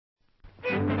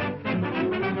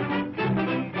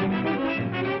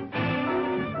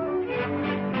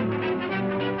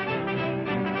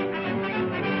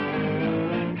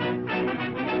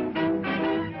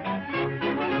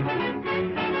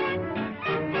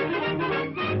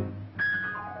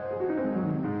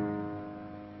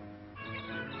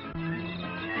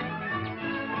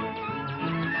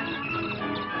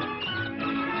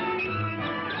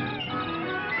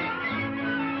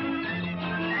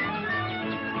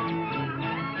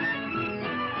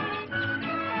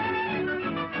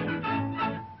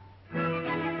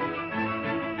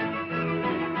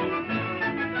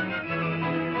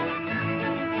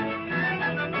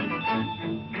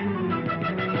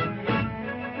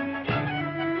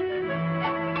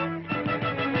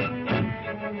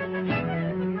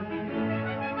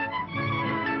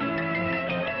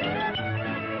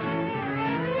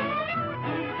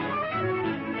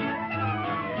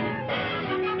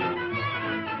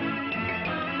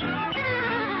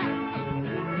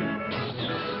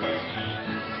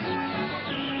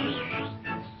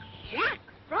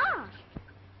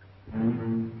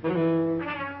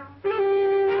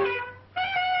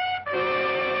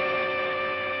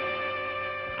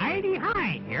righty,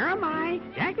 hi, here am I,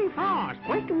 Jackie Frost,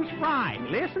 quick and spry.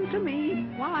 Listen to me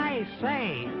while I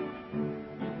say,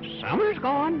 summer's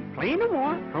gone, play no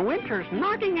more, for winter's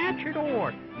knocking at your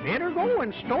door. Better go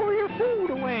and store your food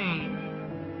away.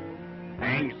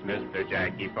 Thanks, Mr.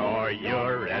 Jackie, for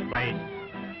your advice.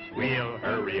 We'll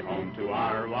hurry home to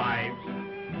our wives.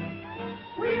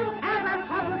 We'll have our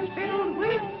cupboards filled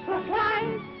with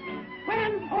supplies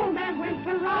when Old Man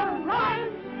Winter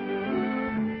arrives.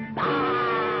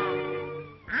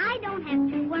 I don't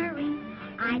have to worry.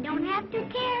 I don't have to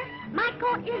care. My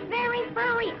coat is very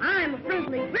furry. I'm a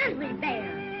grizzly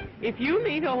bear. If you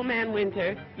meet Old Man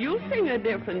Winter, you'll sing a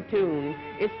different tune.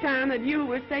 It's time that you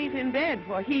were safe in bed,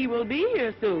 for he will be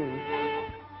here soon.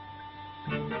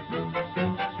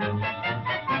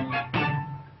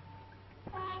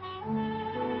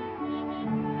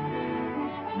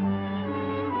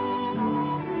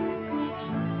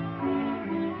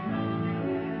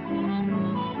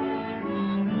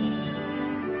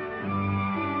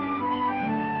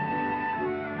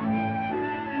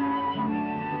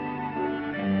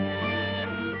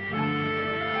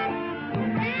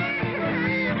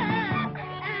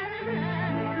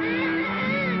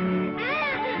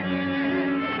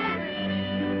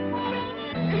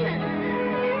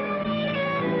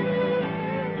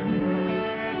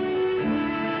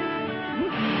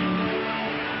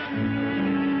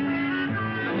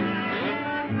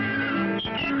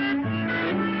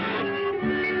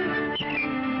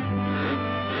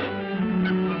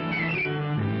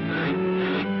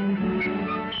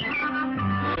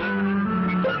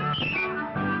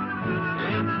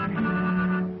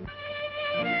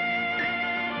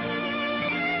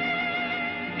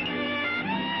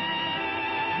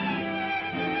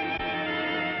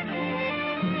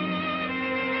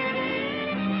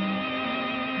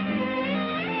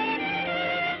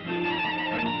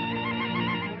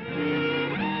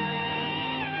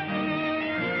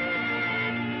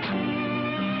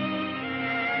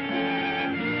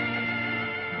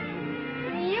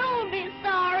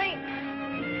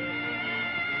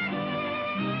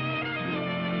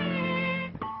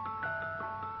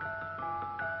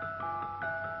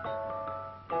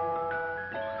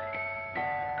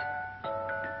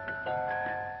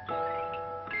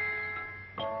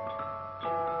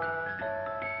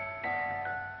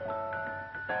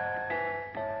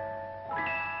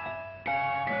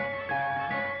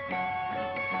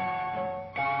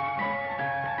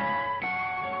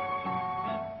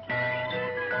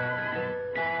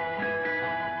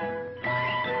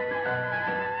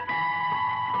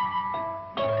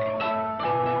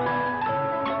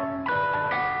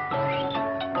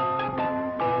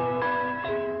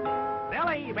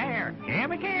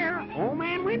 Have a care, Old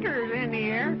Man Winter's in the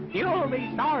air. You'll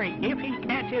be sorry if he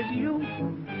catches you.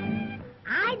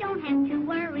 I don't have to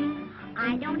worry.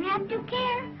 I don't have to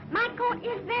care. My coat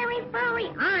is very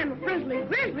furry. I'm a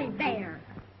grizzly bear.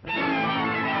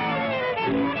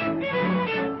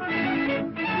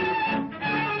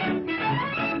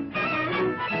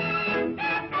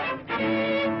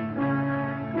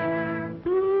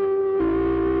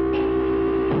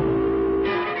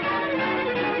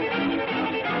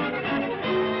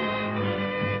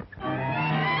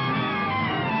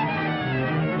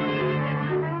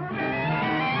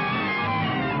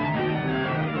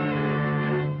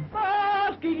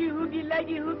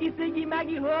 Siggy,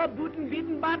 Maggie, ho, bootin',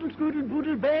 beatin', bottle, scootin',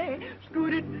 boodle, bay,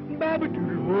 scootin',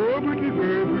 babadoodle, ho, boodle,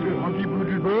 bay, boodle, honky,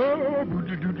 boodle, bo,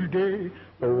 boodle, doodle, day.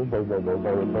 Boom, boom, boom, boom,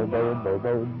 boom, boom, boom, boom,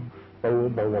 boom.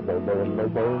 Boom, boom, boom, boom, boom,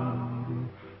 boom, boom.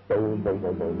 Boom, boom,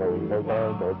 boom, boom, boom, boom,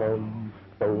 boom, boom, boom.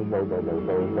 Boom, boom, boom, boom,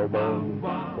 boom, boom, boom.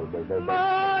 Come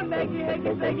on, Maggie,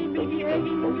 Haggy, Saggy, Biggie,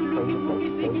 Haggy, Moogie, Loogie, Moogie,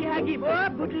 Siggy, Haggy, ho,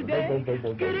 boodle, day,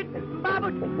 skid it,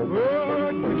 bobble, ho,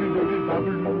 boodle, doodle,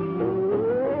 bobble.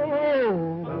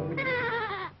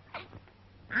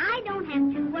 I don't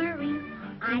have to worry.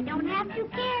 I don't have to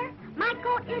care. My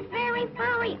coat is very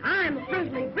furry. I'm a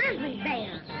grizzly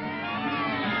bear.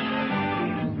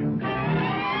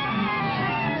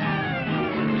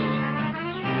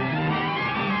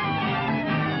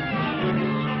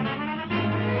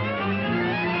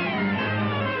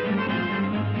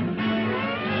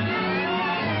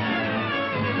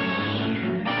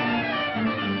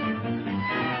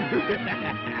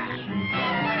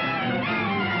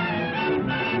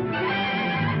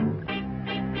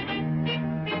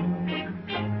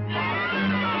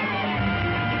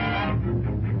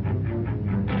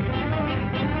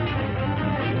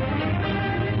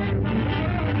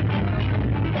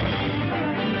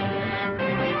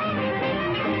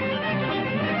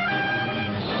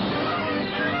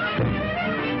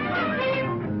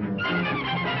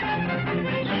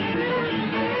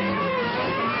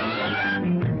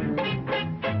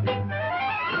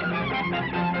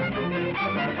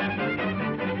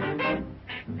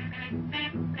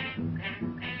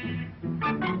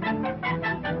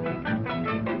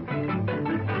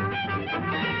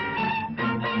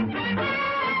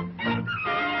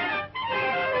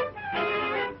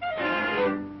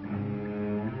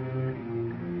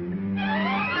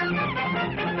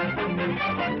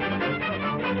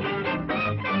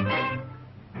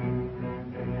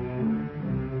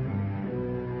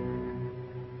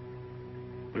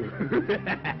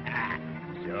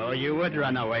 So you would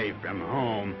run away from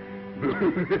home.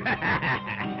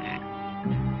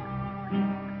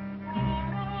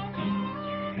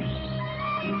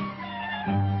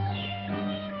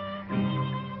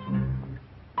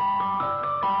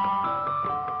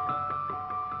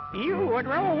 You would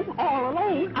roam all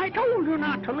alone. I told you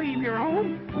not to leave your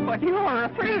home, but you're a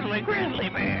grizzly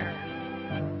bear.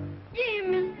 Dear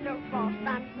Mr. Frost,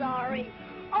 I'm sorry.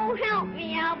 Oh, help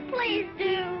me out, please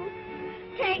do.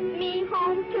 Take me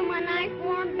home to my nice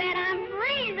warm bed. I'm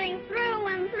freezing through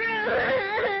and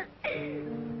through.